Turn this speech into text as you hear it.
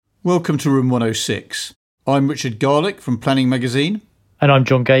Welcome to Room 106. I'm Richard Garlick from Planning Magazine. And I'm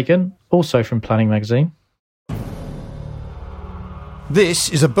John Gagan, also from Planning Magazine. This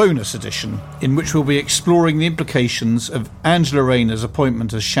is a bonus edition in which we'll be exploring the implications of Angela Rayner's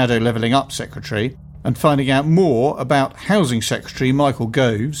appointment as Shadow Levelling Up Secretary and finding out more about Housing Secretary Michael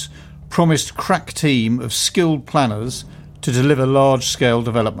Gove's promised crack team of skilled planners to deliver large-scale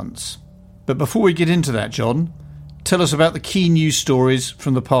developments. But before we get into that, John, tell us about the key news stories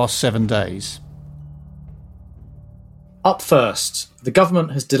from the past 7 days. Up first, the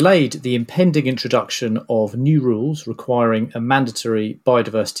government has delayed the impending introduction of new rules requiring a mandatory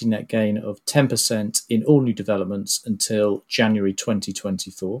biodiversity net gain of 10% in all new developments until January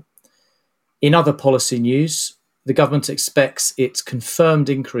 2024. In other policy news, the government expects its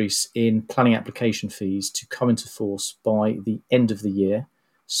confirmed increase in planning application fees to come into force by the end of the year,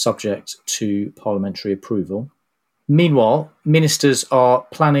 subject to parliamentary approval. Meanwhile, ministers are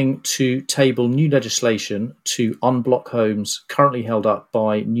planning to table new legislation to unblock homes currently held up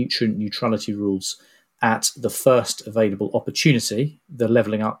by nutrient neutrality rules at the first available opportunity, the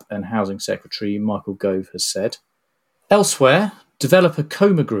Levelling Up and Housing Secretary Michael Gove has said. Elsewhere, developer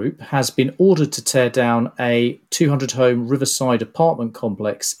Coma Group has been ordered to tear down a 200-home riverside apartment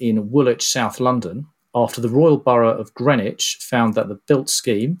complex in Woolwich, South London, after the Royal Borough of Greenwich found that the built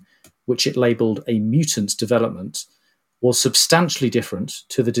scheme, which it labelled a mutant development, was substantially different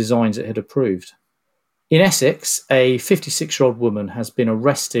to the designs it had approved. In Essex, a 56-year-old woman has been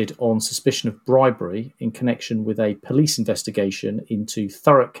arrested on suspicion of bribery in connection with a police investigation into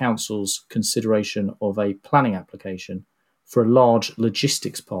Thurrock Council's consideration of a planning application for a large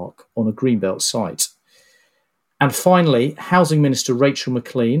logistics park on a Greenbelt site. And finally, Housing Minister Rachel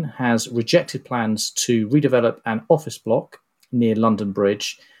Maclean has rejected plans to redevelop an office block near London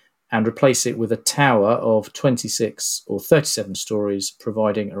Bridge and replace it with a tower of 26 or 37 stories,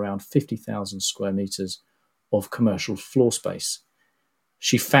 providing around 50,000 square metres of commercial floor space.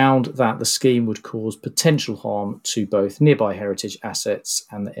 She found that the scheme would cause potential harm to both nearby heritage assets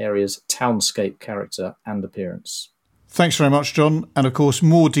and the area's townscape character and appearance. Thanks very much, John. And of course,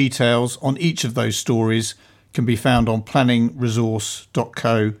 more details on each of those stories can be found on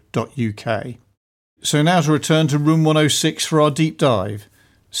planningresource.co.uk. So now to return to Room 106 for our deep dive.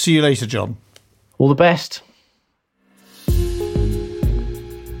 See you later, John. All the best.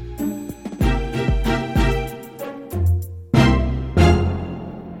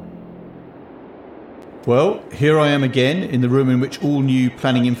 Well, here I am again in the room in which all new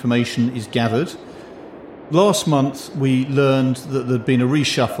planning information is gathered. Last month, we learned that there'd been a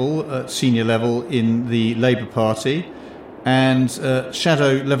reshuffle at senior level in the Labour Party, and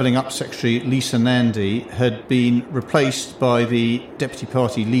Shadow Levelling Up Secretary Lisa Nandy had been replaced by the Deputy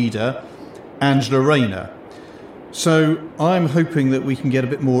Party Leader, Angela Rayner. So I'm hoping that we can get a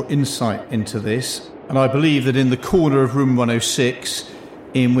bit more insight into this, and I believe that in the corner of Room 106,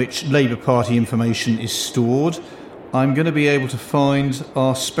 in which Labour Party information is stored, I'm going to be able to find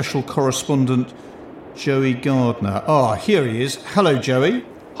our special correspondent, Joey Gardner. Here he is. Hello, Joey.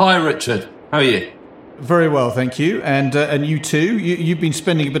 Hi, Richard. How are you? Very well, thank you. And you too. You've been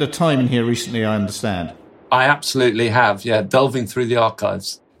spending a bit of time in here recently, I understand. I absolutely have, delving through the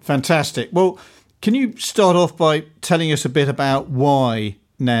archives. Fantastic. Well, can you start off by telling us a bit about why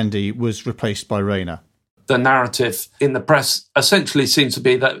Nandy was replaced by Rayner? The narrative in the press essentially seems to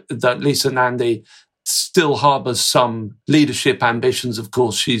be that Lisa Nandy still harbours some leadership ambitions. Of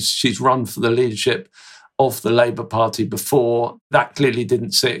course, she's run for the leadership of the Labour Party before. That clearly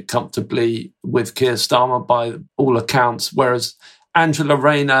didn't sit comfortably with Keir Starmer by all accounts, whereas Angela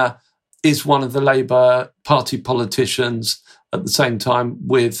Rayner is one of the Labour Party politicians at the same time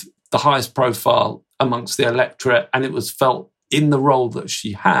with the highest profile amongst the electorate, and it was felt in the role that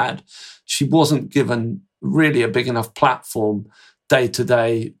she had, she wasn't given really a big enough platform day to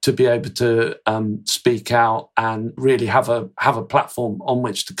day to be able to speak out and really have a platform on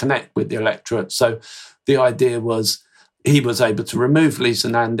which to connect with the electorate. So the idea was he was able to remove Lisa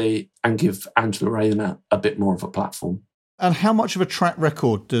Nandy and give Angela Rayner a bit more of a platform. And how much of a track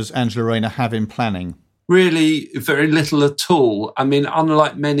record does Angela Rayner have in planning? Really very little at all. I mean,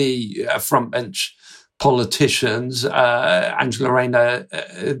 unlike many frontbench politicians, Angela Rayner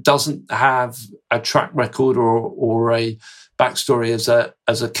doesn't have a track record or a backstory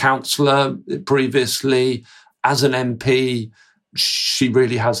as a councillor previously. As an MP, she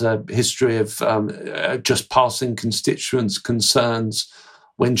really has a history of just passing constituents' concerns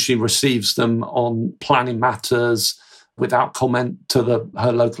when she receives them on planning matters without comment to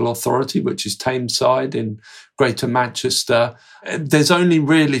her local authority, which is Tameside in Greater Manchester. There's only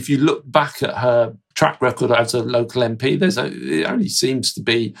really, if you look back at her track record as a local MP. It only seems to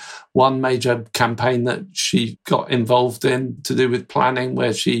be one major campaign that she got involved in to do with planning,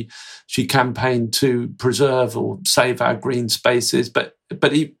 where she campaigned to preserve or save our green spaces. But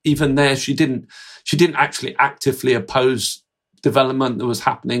even there, she didn't actually actively oppose development that was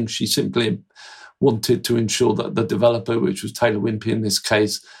happening. She simply wanted to ensure that the developer, which was Taylor Wimpey in this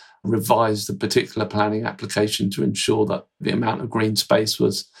case, revised a particular planning application to ensure that the amount of green space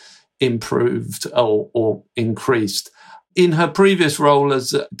was improved or increased. In her previous role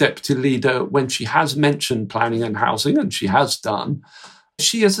as deputy leader, when she has mentioned planning and housing, and she has done,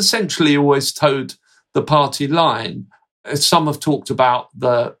 she has essentially always towed the party line. Some have talked about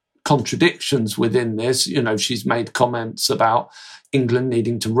the contradictions within this. She's made comments about England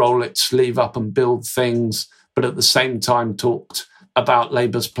needing to roll its sleeve up and build things, but at the same time talked about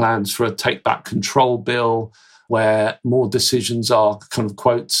Labour's plans for a take-back control bill, where more decisions are, kind of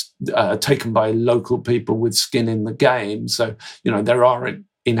quotes, taken by local people with skin in the game. So, there are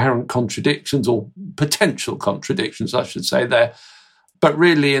inherent contradictions, or potential contradictions, I should say, there. But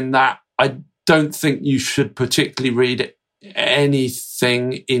really in that, I don't think you should particularly read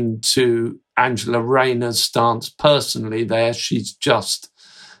anything into Angela Rayner's stance personally there. She's just,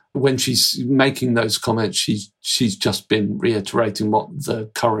 when she's making those comments, she's just been reiterating what the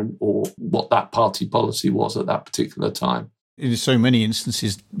current, or what that party policy was at that particular time. In so many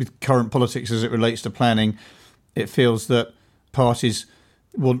instances with current politics as it relates to planning, it feels that parties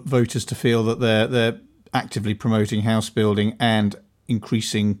want voters to feel that they're actively promoting house building and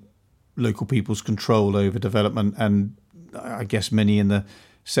increasing local people's control over development. And I guess many in the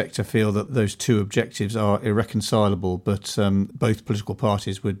sector feel that those two objectives are irreconcilable, but both political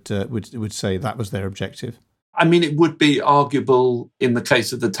parties would say that was their objective. I mean, it would be arguable in the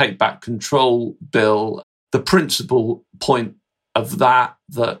case of the Take Back Control Bill. The principal point of that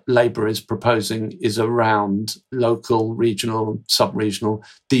Labour is proposing is around local, regional, sub-regional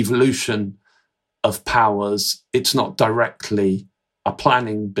devolution of powers. It's not directly a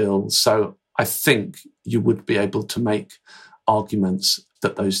planning bill. So I think you would be able to make arguments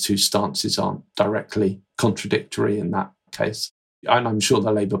that those two stances aren't directly contradictory in that case. And I'm sure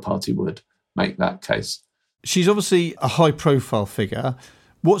the Labour Party would make that case. She's obviously a high-profile figure.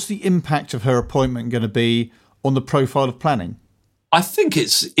 What's the impact of her appointment going to be on the profile of planning? I think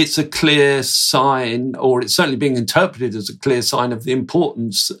it's a clear sign, or it's certainly being interpreted as a clear sign of the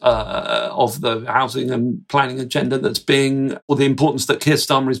importance of the housing and planning agenda or the importance that Keir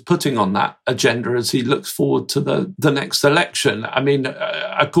Starmer is putting on that agenda as he looks forward to the next election. I mean,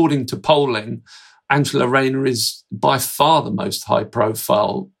 according to polling, Angela Rayner is by far the most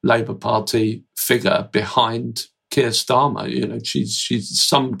high-profile Labour Party figure behind Keir Starmer. She's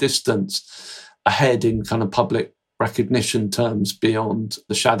some distance ahead in kind of public recognition terms beyond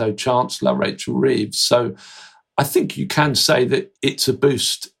the shadow chancellor, Rachel Reeves. So I think you can say that it's a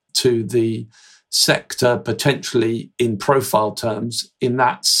boost to the sector, potentially in profile terms, in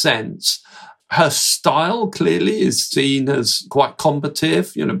that sense. Her style clearly is seen as quite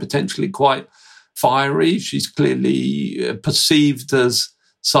combative, potentially quite fiery. She's clearly perceived as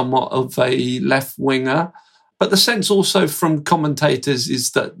somewhat of a left-winger. But the sense also from commentators is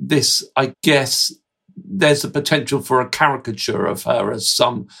that this, I guess, there's a potential for a caricature of her as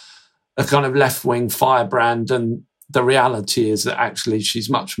a kind of left-wing firebrand, and the reality is that actually she's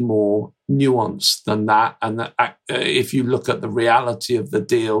much more nuanced than that. And that if you look at the reality of the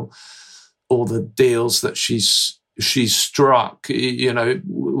deal, or the deals that she's struck,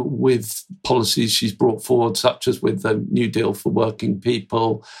 with policies she's brought forward, such as with the New Deal for working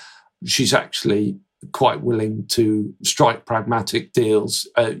people, she's actually quite willing to strike pragmatic deals.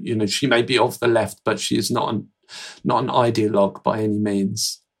 She may be of the left, but she is not an ideologue by any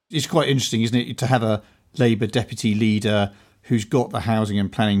means. It's quite interesting, isn't it, to have a Labour deputy leader who's got the housing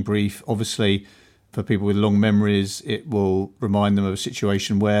and planning brief. Obviously, for people with long memories, it will remind them of a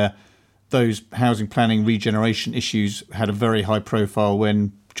situation where those housing planning regeneration issues had a very high profile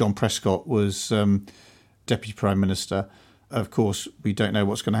when John Prescott was Deputy Prime Minister. Of course, we don't know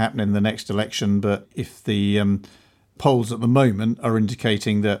what's going to happen in the next election, but if the polls at the moment are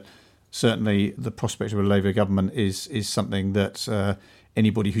indicating that certainly the prospect of a Labour government is something that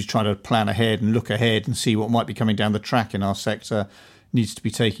anybody who's trying to plan ahead and look ahead and see what might be coming down the track in our sector needs to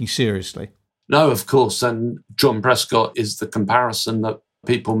be taking seriously. No, of course. And John Prescott is the comparison that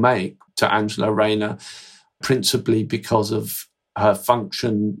people make to Angela Rayner, principally because of her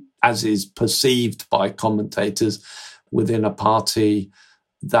function as is perceived by commentators within a party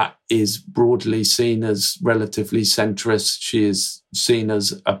that is broadly seen as relatively centrist. She is seen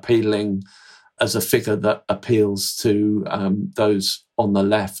as appealing, as a figure that appeals to those on the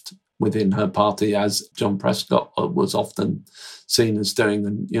left within her party, as John Prescott was often seen as doing,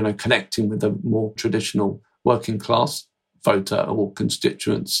 and, connecting with a more traditional working class voter or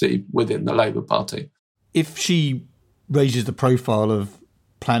constituency within the Labour Party. If she raises the profile of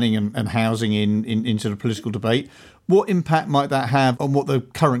planning and housing into the political debate, what impact might that have on what the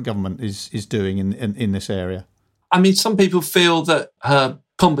current government is doing in this area? I mean, some people feel that her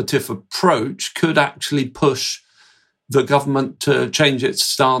combative approach could actually push the government to change its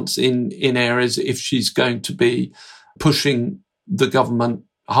stance in areas if she's going to be pushing the government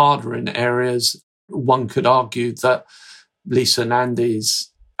harder in areas. One could argue that Lisa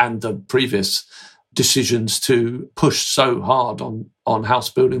Nandy's and the previous decisions to push so hard on house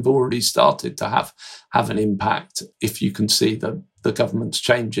building have already started to have an impact. If you can see the government's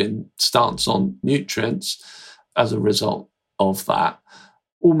change in stance on nutrients as a result of that.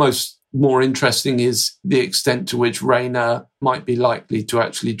 Almost more interesting is the extent to which Rayner might be likely to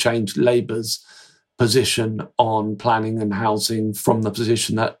actually change Labour's position on planning and housing from the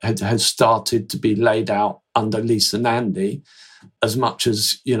position that has started to be laid out under Lisa Nandy. As much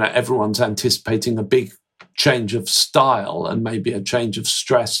as, everyone's anticipating a big change of style and maybe a change of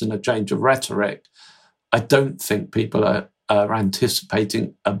stress and a change of rhetoric, I don't think people are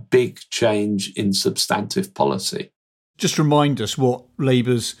anticipating a big change in substantive policy. Just remind us what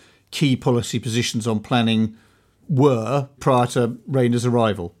Labour's key policy positions on planning were prior to Rayner's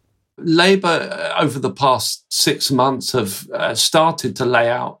arrival. Labour, over the past 6 months, have started to lay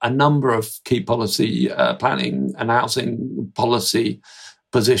out a number of key policy planning and housing policy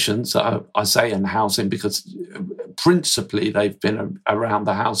positions. I say in housing because principally they've been around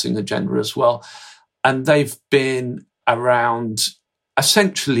the housing agenda as well. And they've been around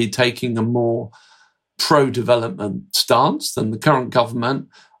essentially taking a more pro-development stance than the current government.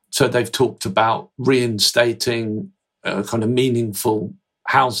 So they've talked about reinstating kind of meaningful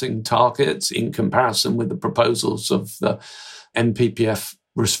housing targets in comparison with the proposals of the NPPF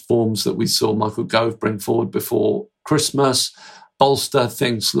reforms that we saw Michael Gove bring forward before Christmas, bolster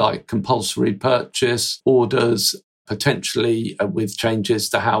things like compulsory purchase orders, potentially with changes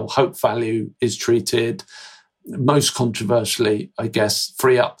to how hope value is treated. Most controversially, I guess,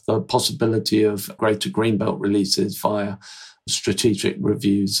 free up the possibility of greater Greenbelt releases via strategic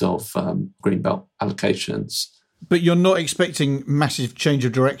reviews of Greenbelt allocations. But you're not expecting massive change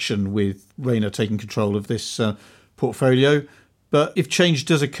of direction with Rayner taking control of this portfolio. But if change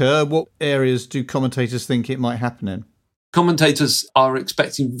does occur, what areas do commentators think it might happen in? Commentators are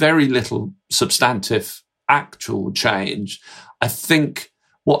expecting very little substantive actual change. I think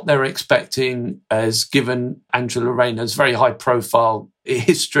what they're expecting is, given Angela Rayner's very high-profile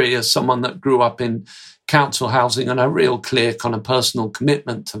history as someone that grew up in council housing and a real clear kind of personal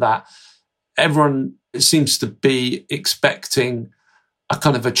commitment to that, everyone seems to be expecting a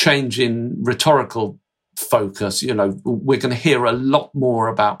kind of a change in rhetorical focus. We're going to hear a lot more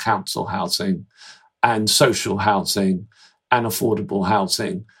about council housing and social housing and affordable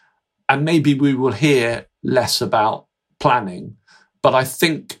housing. And maybe we will hear less about planning. But I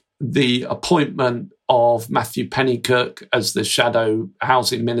think the appointment of Matthew Pennycook as the shadow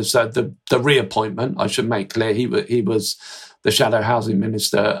housing minister, the reappointment, I should make clear, he was the shadow housing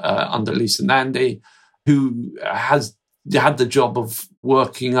minister under Lisa Nandy, who has had the job of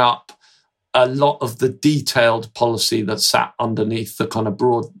working up a lot of the detailed policy that sat underneath the kind of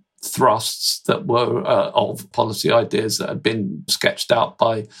broad thrusts that were of policy ideas that had been sketched out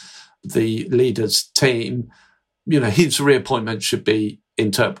by the leaders' team. His reappointment should be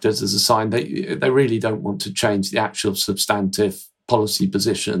interpreted as a sign that they really don't want to change the actual substantive policy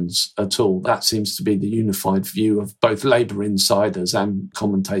positions at all. That seems to be the unified view of both Labour insiders and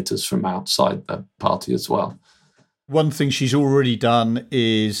commentators from outside the party as well. One thing she's already done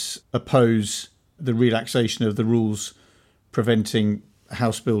is oppose the relaxation of the rules preventing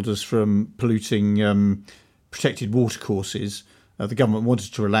house builders from polluting protected watercourses. The government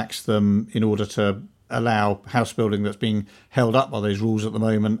wanted to relax them in order to allow house building that's being held up by those rules at the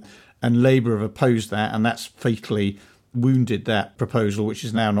moment, and Labour have opposed that, and that's fatally wounded that proposal, which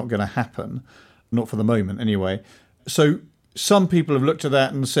is now not going to happen, not for the moment anyway. So some people have looked at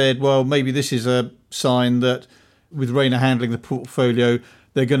that and said, well, maybe this is a sign that with Rayner handling the portfolio,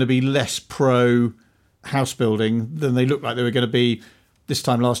 they're going to be less pro house building than they looked like they were going to be this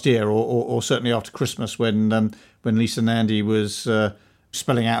time last year, or certainly after Christmas when Lisa Nandy was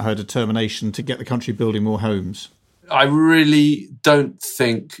spelling out her determination to get the country building more homes. I really don't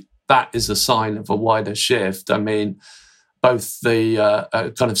think that is a sign of a wider shift. I mean, both the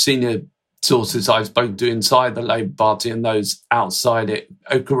kind of senior sources I've spoken to inside the Labour Party and those outside it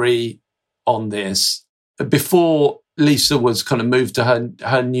agree on this. Before Lisa was kind of moved to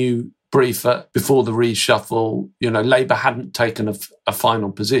her new brief before the reshuffle. Labour hadn't taken a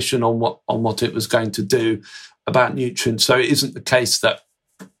final position on what it was going to do about nutrients. So it isn't the case that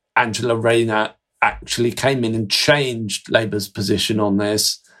Angela Rayner actually came in and changed Labour's position on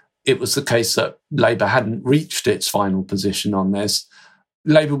this. It was the case that Labour hadn't reached its final position on this.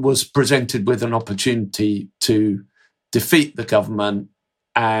 Labour was presented with an opportunity to defeat the government,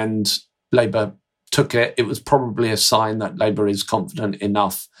 and Labour took it. It was probably a sign that Labour is confident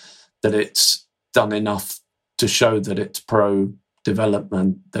enough that it's done enough to show that it's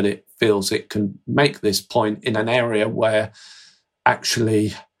pro-development, that it feels it can make this point in an area where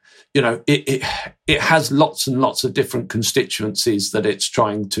actually, it has lots and lots of different constituencies that it's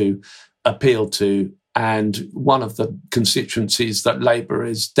trying to appeal to. And one of the constituencies that Labour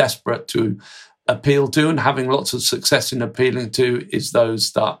is desperate to appeal to and having lots of success in appealing to is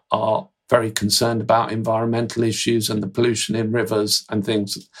those that are very concerned about environmental issues and the pollution in rivers and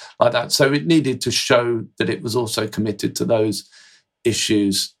things like that. So it needed to show that it was also committed to those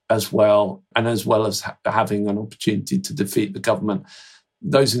issues as well, and as well as having an opportunity to defeat the government.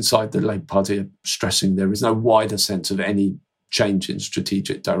 Those inside the Labour Party are stressing there is no wider sense of any change in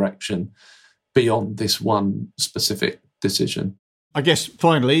strategic direction beyond this one specific decision. I guess,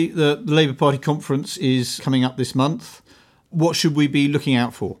 finally, the Labour Party conference is coming up this month. What should we be looking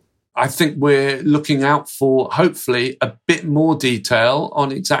out for? I think we're looking out for, hopefully, a bit more detail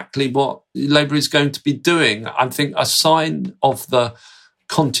on exactly what Labour is going to be doing. I think a sign of the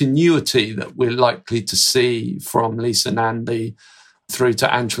continuity that we're likely to see from Lisa Nandy through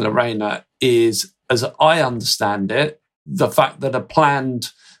to Angela Rayner is, as I understand it, the fact that a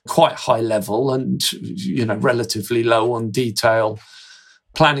planned quite high level and, relatively low on detail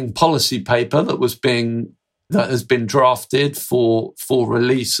planning policy paper that has been drafted for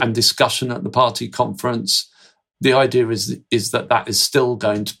release and discussion at the party conference. The idea is that is still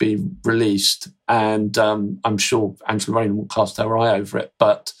going to be released, and I'm sure Angela Rayner will cast her eye over it,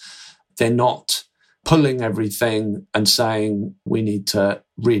 but they're not pulling everything and saying we need to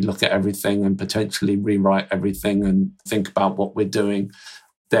relook at everything and potentially rewrite everything and think about what we're doing.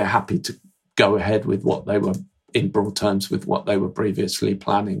 They're happy to go ahead with what they were, in broad terms, with what they were previously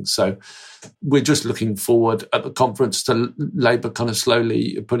planning. So we're just looking forward at the conference to Labour kind of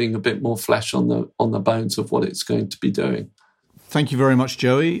slowly putting a bit more flesh on the bones of what it's going to be doing. Thank you very much,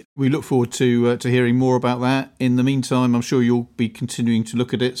 Joey. We look forward to hearing more about that. In the meantime, I'm sure you'll be continuing to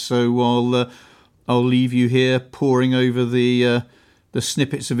look at it. So I'll leave you here poring over the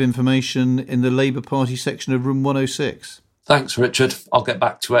snippets of information in the Labour Party section of Room 106. Thanks, Richard. I'll get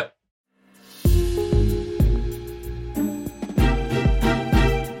back to it.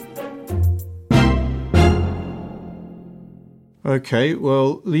 Okay,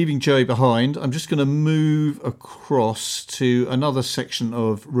 well, leaving Joey behind, I'm just going to move across to another section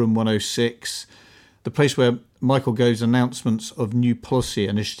of Room 106, the place where Michael Gove's announcements of new policy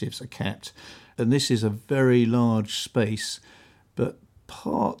initiatives are kept. And this is a very large space, but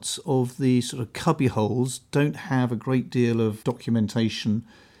parts of the sort of cubby holes don't have a great deal of documentation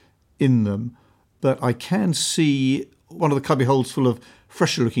in them. But I can see one of the cubby holes full of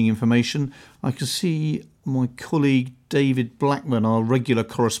fresher looking information. I can see my colleague David Blackman, our regular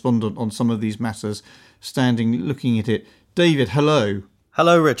correspondent on some of these matters, standing looking at it. David, hello.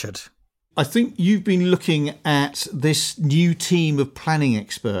 Hello, Richard. I think you've been looking at this new team of planning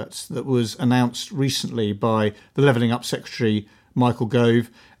experts that was announced recently by the Levelling Up Secretary, Michael Gove.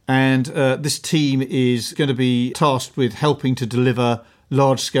 And this team is going to be tasked with helping to deliver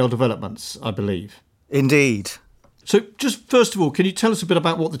large-scale developments, I believe. Indeed. So just first of all, can you tell us a bit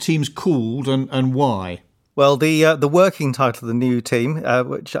about what the team's called and why? Well, the working title of the new team,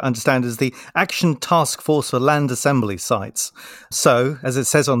 which I understand is the Action Task Force for Land Assembly Sites. So, as it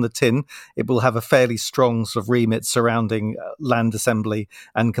says on the tin, it will have a fairly strong sort of remit surrounding land assembly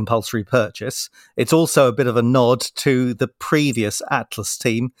and compulsory purchase. It's also a bit of a nod to the previous Atlas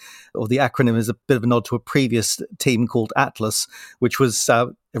team, or the acronym is a bit of a nod to a previous team called Atlas, which was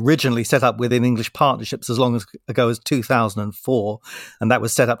originally set up within English Partnerships as long ago as 2004, and that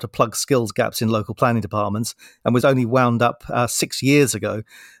was set up to plug skills gaps in local planning departments and was only wound up 6 years ago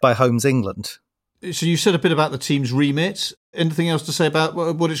by Homes England. So you said a bit about the team's remit. Anything else to say about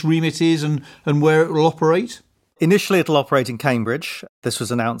what its remit is and where it will operate? Initially, it'll operate in Cambridge. This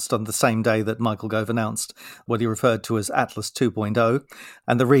was announced on the same day that Michael Gove announced what he referred to as Atlas 2.0,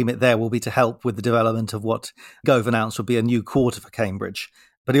 and the remit there will be to help with the development of what Gove announced would be a new quarter for Cambridge.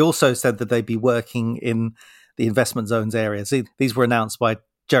 But he also said that they'd be working in the investment zones areas. These were announced by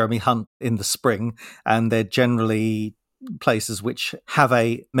Jeremy Hunt in the spring, and they're generally places which have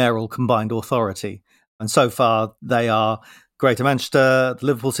a mayoral combined authority. And so far, they are Greater Manchester, the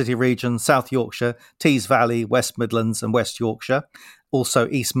Liverpool City region, South Yorkshire, Tees Valley, West Midlands and West Yorkshire, also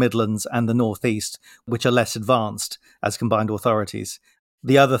East Midlands and the North East, which are less advanced as combined authorities.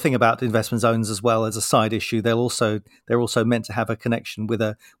 The other thing about investment zones, as well as a side issue, they're also meant to have a connection with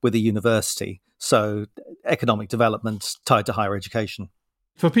a university. So economic development tied to higher education.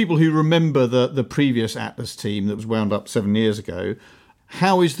 For people who remember the previous Atlas team that was wound up 7 years ago,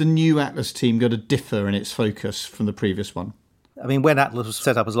 how is the new Atlas team going to differ in its focus from the previous one? I mean, when Atlas was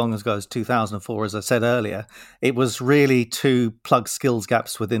set up as long ago as 2004, as I said earlier, it was really to plug skills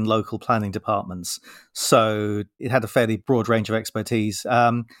gaps within local planning departments. So it had a fairly broad range of expertise.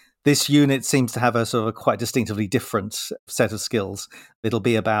 This unit seems to have a sort of a quite distinctively different set of skills. It'll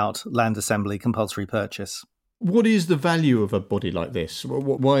be about land assembly, compulsory purchase. What is the value of a body like this?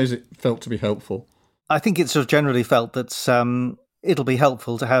 Why is it felt to be helpful? I think it's sort of generally felt that it'll be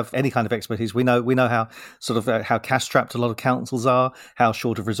helpful to have any kind of expertise. We know how how cash-strapped a lot of councils are, how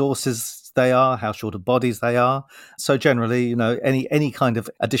short of resources they are, how short of bodies they are. So generally, any kind of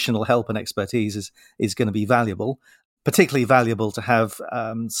additional help and expertise is going to be valuable. Particularly valuable to have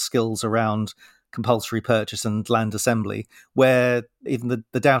skills around compulsory purchase and land assembly, where even the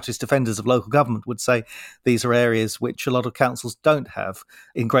stoutest defenders of local government would say these are areas which a lot of councils don't have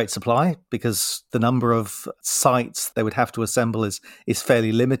in great supply, because the number of sites they would have to assemble is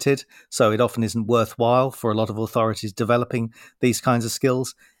fairly limited. So it often isn't worthwhile for a lot of authorities developing these kinds of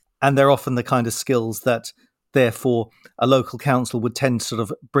skills. And they're often the kind of skills that, therefore, a local council would tend to sort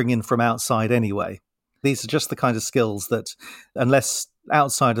of bring in from outside anyway. These are just the kind of skills that, unless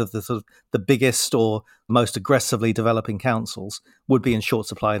outside of the sort of the biggest or most aggressively developing councils, would be in short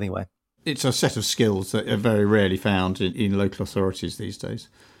supply anyway. It's a set of skills that are very rarely found in local authorities these days.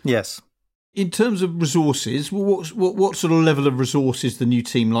 Yes. In terms of resources, what sort of level of resources the new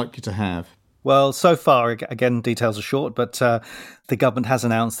team likely to have? Well, so far, again, details are short, but the government has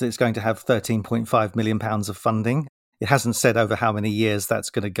announced that it's going to have £13.5 million of funding. It hasn't said over how many years that's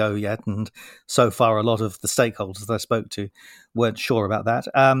going to go yet, and so far a lot of the stakeholders that I spoke to weren't sure about that.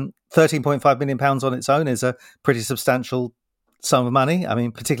 £13.5 million on its own is a pretty substantial sum of money. I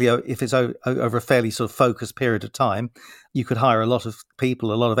mean, particularly if it's over a fairly sort of focused period of time, you could hire a lot of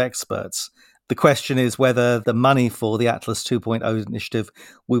people, a lot of experts. The question is whether the money for the Atlas 2.0 initiative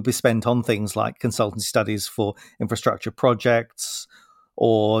will be spent on things like consultancy studies for infrastructure projects,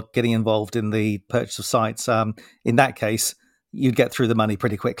 or getting involved in the purchase of sites. In that case, you'd get through the money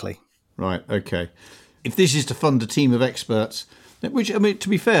pretty quickly. Right, okay. If this is to fund a team of experts, which, I mean, to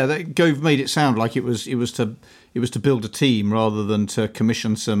be fair, that Gove made it sound like it was to build a team rather than to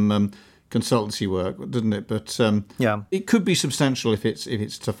commission some consultancy work, didn't it? But yeah, it could be substantial if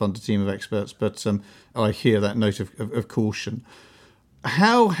it's to fund a team of experts. But I hear that note of caution.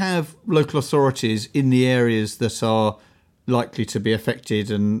 How have local authorities in the areas that are likely to be affected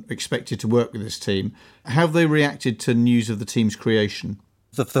and expected to work with this team, have they reacted to news of the team's creation?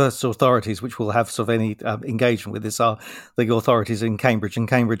 The first authorities which will have sort of any engagement with this are the authorities in Cambridge and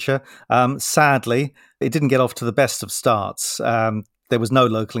Cambridgeshire. Sadly, it didn't get off to the best of starts. There was no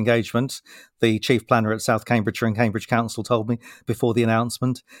local engagement. The chief planner at South Cambridgeshire and Cambridge Council told me before the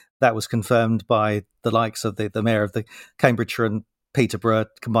announcement. That was confirmed by the likes of the mayor of the Cambridgeshire and Peterborough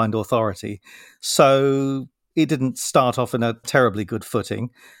Combined Authority. So it didn't start off in a terribly good footing.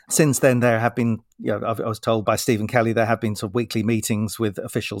 Since then, there have been, I was told by Stephen Kelly, there have been sort of weekly meetings with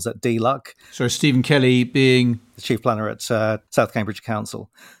officials at DLUC. So Stephen Kelly being the chief planner at South Cambridge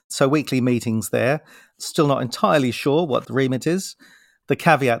Council. So weekly meetings there. Still not entirely sure what the remit is. The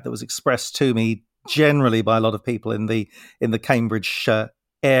caveat that was expressed to me generally by a lot of people in the Cambridge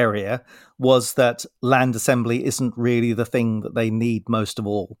area was that land assembly isn't really the thing that they need most of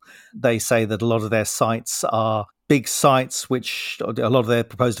all. They say that a lot of their sites are big sites, which a lot of their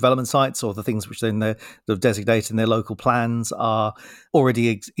proposed development sites or the things which they're designated in their local plans are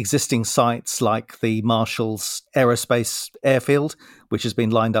already existing sites, like the Marshall's Aerospace Airfield, which has been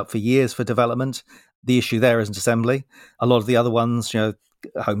lined up for years for development. The issue there isn't assembly. A lot of the other ones,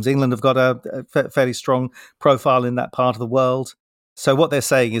 Homes England have got a fairly strong profile in that part of the world. So what they're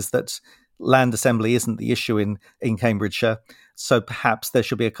saying is that land assembly isn't the issue in Cambridgeshire. So perhaps there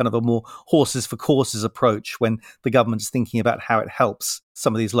should be a kind of a more horses for courses approach when the government is thinking about how it helps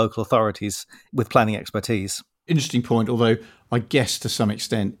some of these local authorities with planning expertise. Interesting point, although I guess to some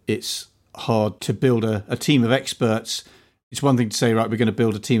extent it's hard to build a team of experts. It's one thing to say, right, we're going to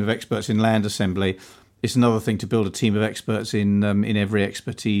build a team of experts in land assembly. It's another thing to build a team of experts in every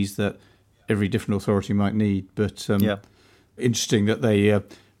expertise that every different authority might need. But interesting that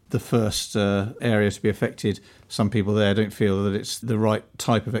the first area to be affected, some people there don't feel that it's the right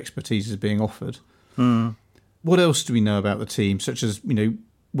type of expertise is being offered. What else do we know about the team, such as,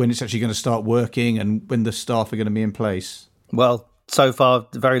 when it's actually going to start working and when the staff are going to be in place? Well, so far,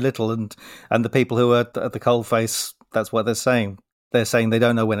 very little. And the people who are at the coalface, that's what they're saying. They're saying they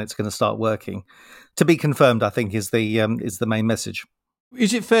don't know when it's going to start working. To be confirmed, I think, is the main message.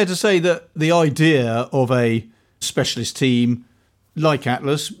 Is it fair to say that the idea of a specialist team like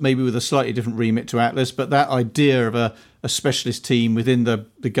Atlas, maybe with a slightly different remit to Atlas, but that idea of a specialist team within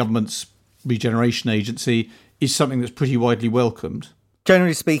the government's regeneration agency is something that's pretty widely welcomed?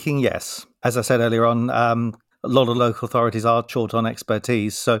 Generally speaking, yes. As I said earlier on, a lot of local authorities are short on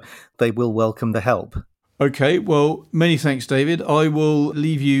expertise, so they will welcome the help. Okay, well, many thanks, David. I will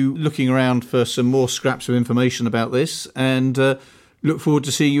leave you looking around for some more scraps of information about this and look forward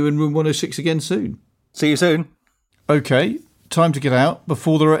to seeing you in room 106 again soon. See you soon. Okay, time to get out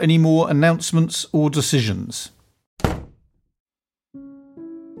before there are any more announcements or decisions.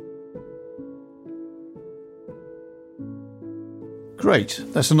 Great,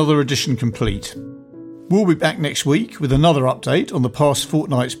 that's another edition complete. We'll be back next week with another update on the past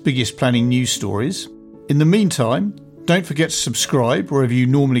fortnight's biggest planning news stories. In the meantime, don't forget to subscribe wherever you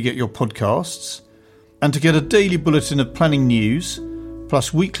normally get your podcasts, and to get a daily bulletin of planning news,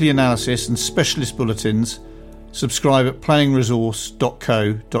 plus weekly analysis and specialist bulletins, subscribe at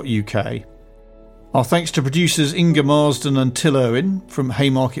planningresource.co.uk. Our thanks to producers Inga Marsden and Till Owen from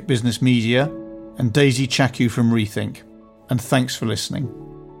Haymarket Business Media and Daisy Chaku from Rethink. And thanks for listening.